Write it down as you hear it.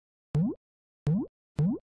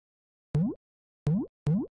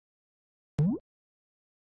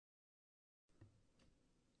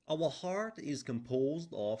Our heart is composed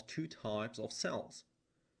of two types of cells,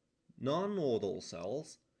 non-nodal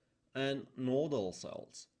cells and nodal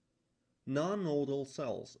cells. Non-nodal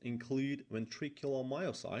cells include ventricular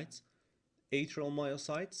myocytes, atrial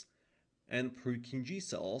myocytes, and Purkinje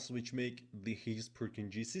cells, which make the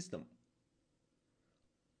His-Purkinje system.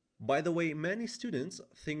 By the way, many students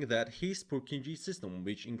think that His-Purkinje system,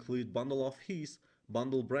 which include bundle of His,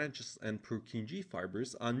 bundle branches, and Purkinje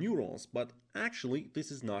fibers, are neurons, but actually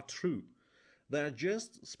this is not true. They are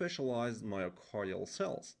just specialized myocardial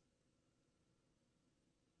cells.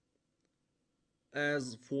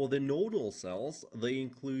 As for the nodal cells, they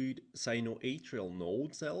include sinoatrial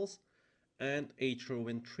node cells and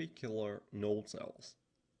atrioventricular node cells.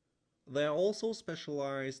 They are also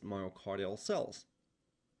specialized myocardial cells.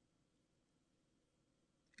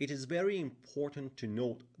 It is very important to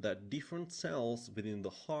note that different cells within the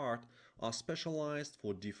heart are specialized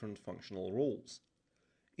for different functional roles.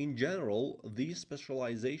 In general, these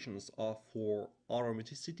specializations are for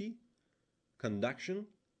aromaticity, conduction,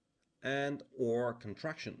 and/or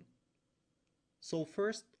contraction. So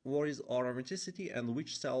first, what is aromaticity and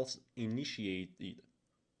which cells initiate it?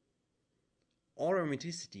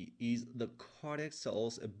 Aromaticity is the cardiac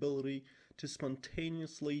cell's ability to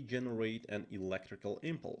spontaneously generate an electrical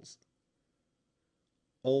impulse.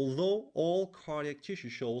 Although all cardiac tissue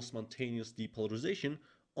shows spontaneous depolarization,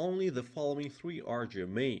 only the following three are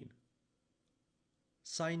germane: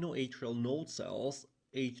 sinoatrial node cells,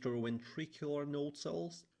 atrioventricular node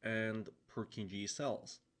cells, and Purkinje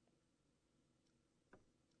cells.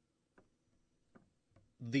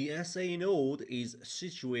 The SA node is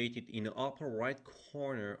situated in the upper right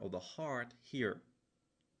corner of the heart here.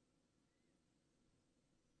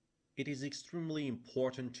 It is extremely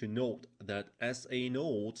important to note that SA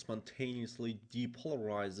node spontaneously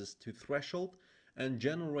depolarizes to threshold and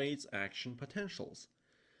generates action potentials.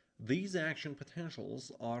 These action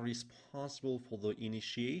potentials are responsible for the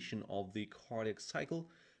initiation of the cardiac cycle,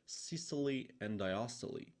 systole and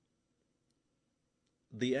diastole.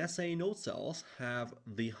 The SA node cells have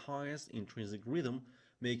the highest intrinsic rhythm,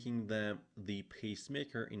 making them the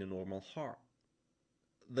pacemaker in a normal heart.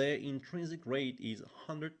 Their intrinsic rate is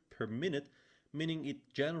 100 per minute, meaning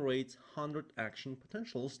it generates 100 action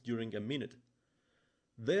potentials during a minute.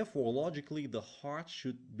 Therefore, logically, the heart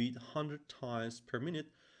should beat 100 times per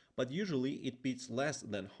minute, but usually it beats less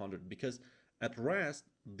than 100 because at rest,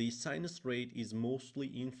 the sinus rate is mostly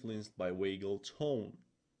influenced by vagal tone.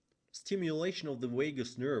 Stimulation of the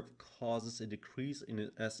vagus nerve causes a decrease in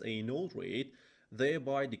the SA node rate,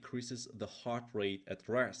 thereby decreases the heart rate at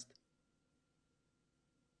rest.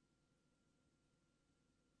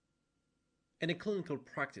 In a clinical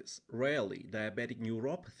practice, rarely diabetic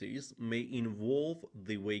neuropathies may involve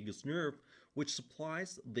the vagus nerve, which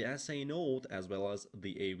supplies the SA node as well as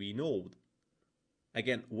the AV node.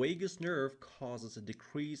 Again, vagus nerve causes a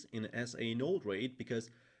decrease in SA node rate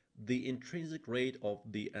because the intrinsic rate of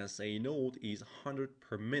the SA node is 100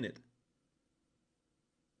 per minute.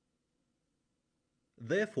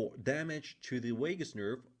 Therefore, damage to the vagus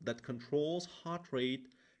nerve that controls heart rate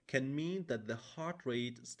can mean that the heart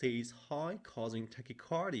rate stays high, causing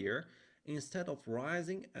tachycardia, instead of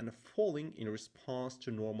rising and falling in response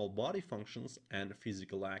to normal body functions and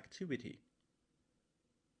physical activity.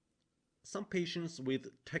 Some patients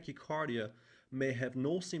with tachycardia may have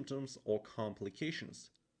no symptoms or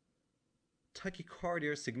complications.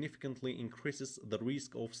 Tachycardia significantly increases the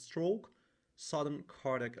risk of stroke, sudden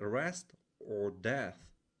cardiac arrest, or death.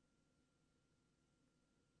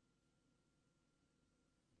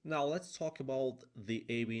 Now let's talk about the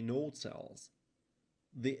AV node cells.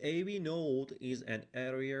 The AV node is an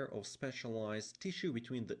area of specialized tissue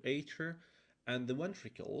between the atria and the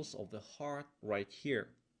ventricles of the heart right here.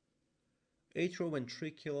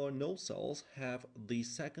 Atrioventricular node cells have the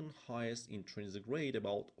second highest intrinsic rate,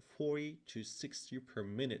 about 40 to 60 per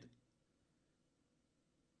minute.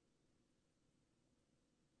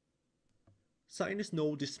 Sinus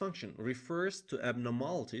node dysfunction refers to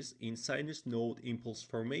abnormalities in sinus node impulse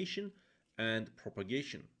formation and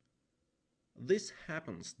propagation. This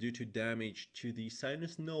happens due to damage to the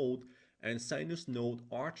sinus node and sinus node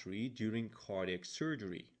artery during cardiac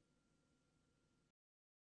surgery.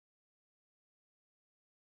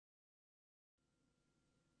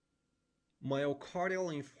 Myocardial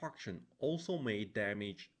infarction also may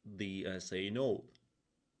damage the SA node.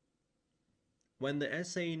 When the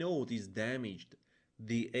SA node is damaged,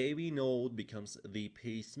 the AV node becomes the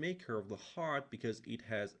pacemaker of the heart because it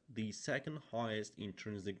has the second highest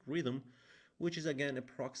intrinsic rhythm, which is again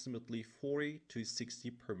approximately 40 to 60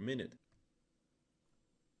 per minute.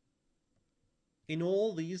 In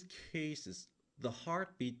all these cases, The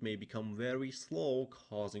heartbeat may become very slow,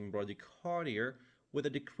 causing bradycardia with a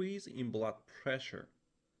decrease in blood pressure.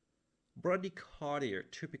 Bradycardia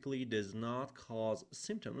typically does not cause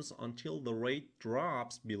symptoms until the rate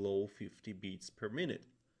drops below 50 beats per minute.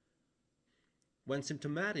 When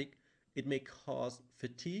symptomatic, it may cause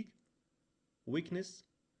fatigue, weakness,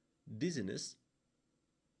 dizziness,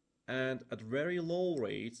 and at very low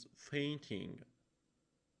rates, fainting.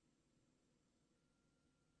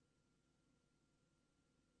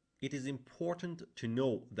 It is important to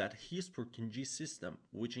know that his Purkinje system,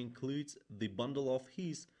 which includes the bundle of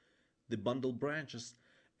His, the bundle branches,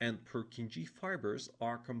 and Purkinje fibers,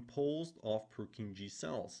 are composed of Purkinje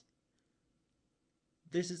cells.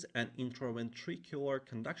 This is an intraventricular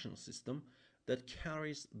conduction system that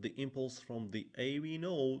carries the impulse from the AV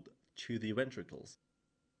node to the ventricles.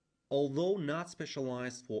 Although not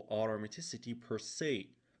specialized for automaticity per se,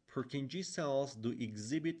 Purkinje cells do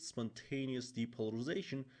exhibit spontaneous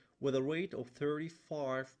depolarization with a rate of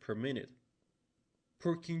 35 per minute.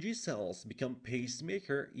 Purkinje cells become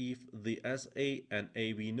pacemaker if the SA and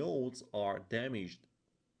AV nodes are damaged.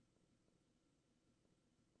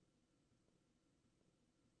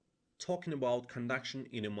 Talking about conduction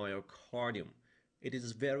in a myocardium, it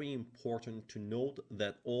is very important to note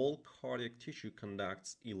that all cardiac tissue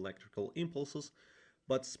conducts electrical impulses,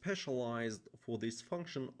 but specialized for this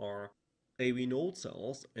function are AV node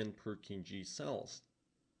cells and Purkinje cells.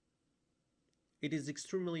 It is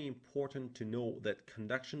extremely important to know that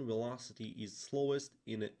conduction velocity is slowest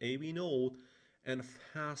in an AV node and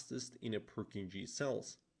fastest in a Purkinje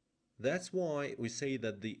cells. That's why we say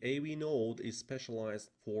that the AV node is specialized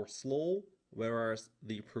for slow, whereas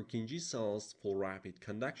the Purkinje cells for rapid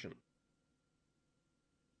conduction.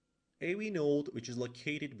 AV node, which is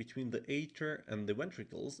located between the atria and the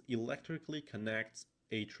ventricles, electrically connects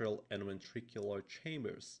atrial and ventricular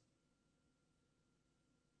chambers.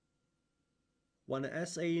 When an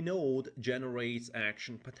SA node generates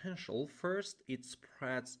action potential, first it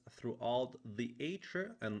spreads throughout the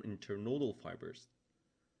atria and internodal fibers.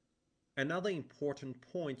 Another important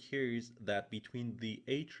point here is that between the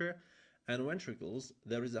atria and ventricles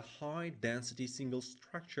there is a high density single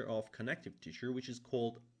structure of connective tissue which is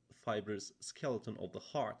called fibrous skeleton of the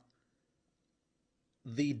heart.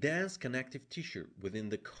 The dense connective tissue within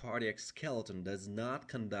the cardiac skeleton does not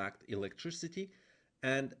conduct electricity,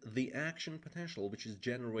 and the action potential which is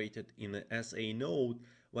generated in the SA node,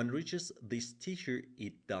 when reaches this tissue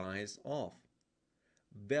it dies off.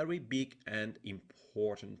 Very big and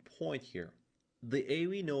important point here. The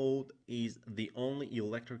AV node is the only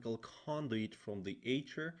electrical conduit from the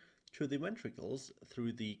atria to the ventricles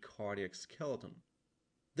through the cardiac skeleton.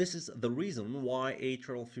 This is the reason why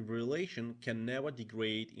atrial fibrillation can never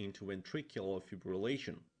degrade into ventricular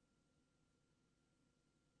fibrillation.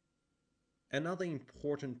 Another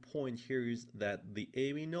important point here is that the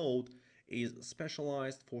AV node is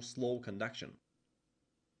specialized for slow conduction.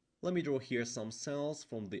 Let me draw here some cells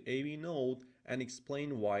from the AV node and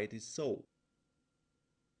explain why it is so.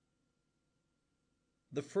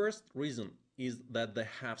 The first reason is that they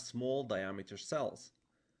have small diameter cells.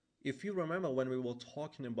 If you remember when we were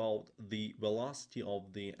talking about the velocity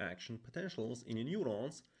of the action potentials in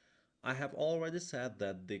neurons, I have already said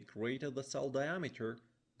that the greater the cell diameter,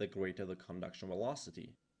 the greater the conduction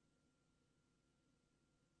velocity.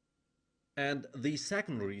 And the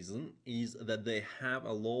second reason is that they have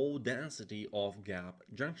a low density of gap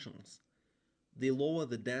junctions. The lower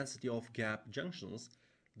the density of gap junctions,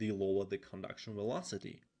 the lower the conduction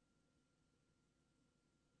velocity.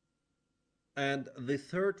 And the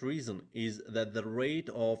third reason is that the rate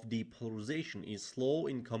of depolarization is slow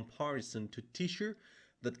in comparison to tissue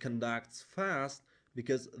that conducts fast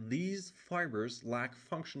because these fibers lack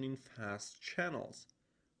functioning fast channels.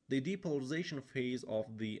 The depolarization phase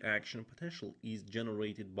of the action potential is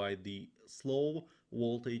generated by the slow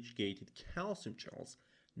voltage gated calcium channels,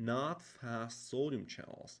 not fast sodium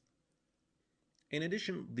channels. In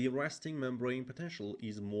addition, the resting membrane potential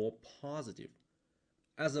is more positive.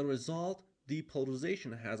 As a result,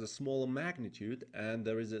 depolarization has a smaller magnitude and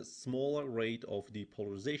there is a smaller rate of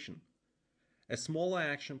depolarization. A smaller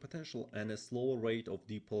action potential and a slower rate of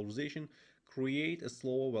depolarization create a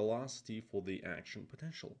slower velocity for the action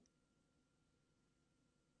potential.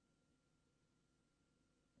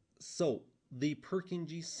 So, the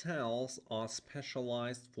Purkinje cells are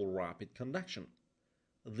specialized for rapid conduction.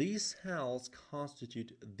 These cells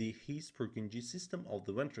constitute the His-Purkinje system of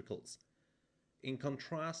the ventricles. In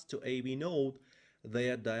contrast to AV node,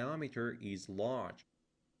 their diameter is large.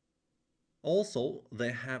 Also,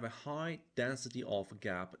 they have a high density of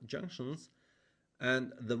gap junctions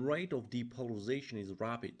and the rate of depolarization is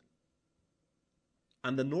rapid.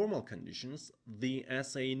 Under normal conditions, the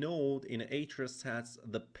SA node in atria sets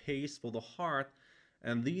the pace for the heart,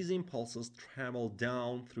 and these impulses travel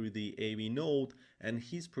down through the AV node and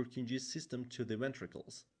his Purkinje system to the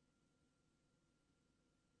ventricles.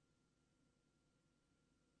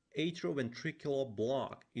 Atrioventricular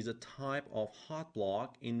block is a type of heart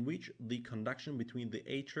block in which the conduction between the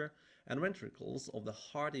atria and ventricles of the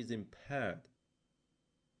heart is impaired.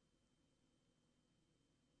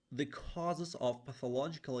 The causes of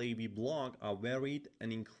pathological AV block are varied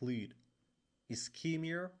and include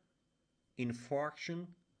ischemia, infarction,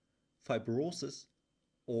 fibrosis,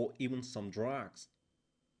 or even some drugs.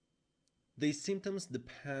 The symptoms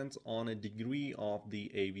depend on a degree of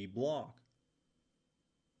the AV block.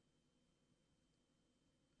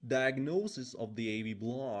 Diagnosis of the AV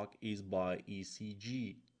block is by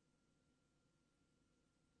ECG.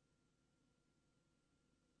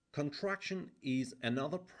 Contraction is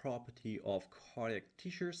another property of cardiac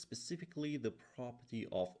tissue, specifically the property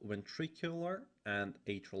of ventricular and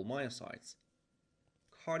atrial myocytes.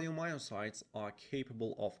 Cardiomyocytes are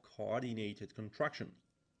capable of coordinated contraction.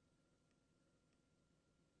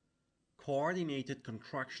 Coordinated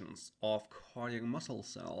contractions of cardiac muscle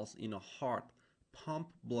cells in a heart pump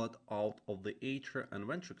blood out of the atria and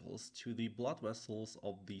ventricles to the blood vessels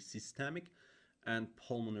of the systemic and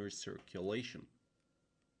pulmonary circulation.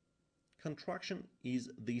 Contraction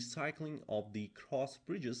is the cycling of the cross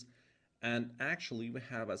bridges, and actually we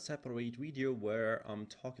have a separate video where I'm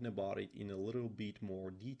talking about it in a little bit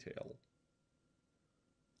more detail.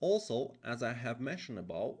 Also, as I have mentioned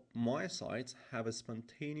above, myocytes have a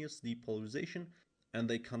spontaneous depolarization and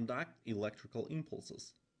they conduct electrical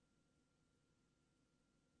impulses.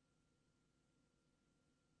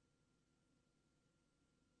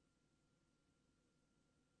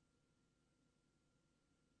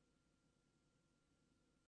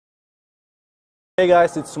 Hey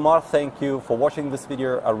guys, it's Umar. Thank you for watching this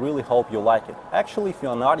video. I really hope you like it. Actually, if you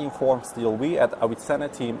are not informed still, we at Avicenna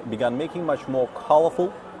team began making much more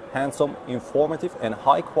colorful, handsome, informative and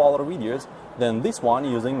high quality videos than this one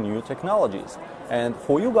using new technologies. And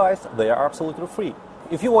for you guys, they are absolutely free.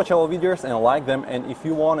 If you watch our videos and like them, and if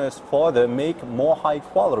you want us further make more high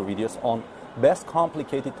quality videos on best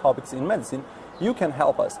complicated topics in medicine, you can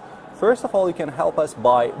help us. First of all, you can help us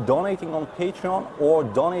by donating on Patreon or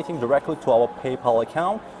donating directly to our PayPal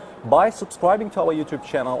account, by subscribing to our YouTube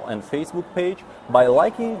channel and Facebook page, by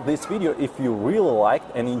liking this video if you really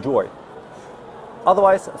liked and enjoyed.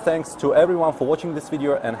 Otherwise, thanks to everyone for watching this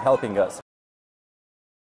video and helping us.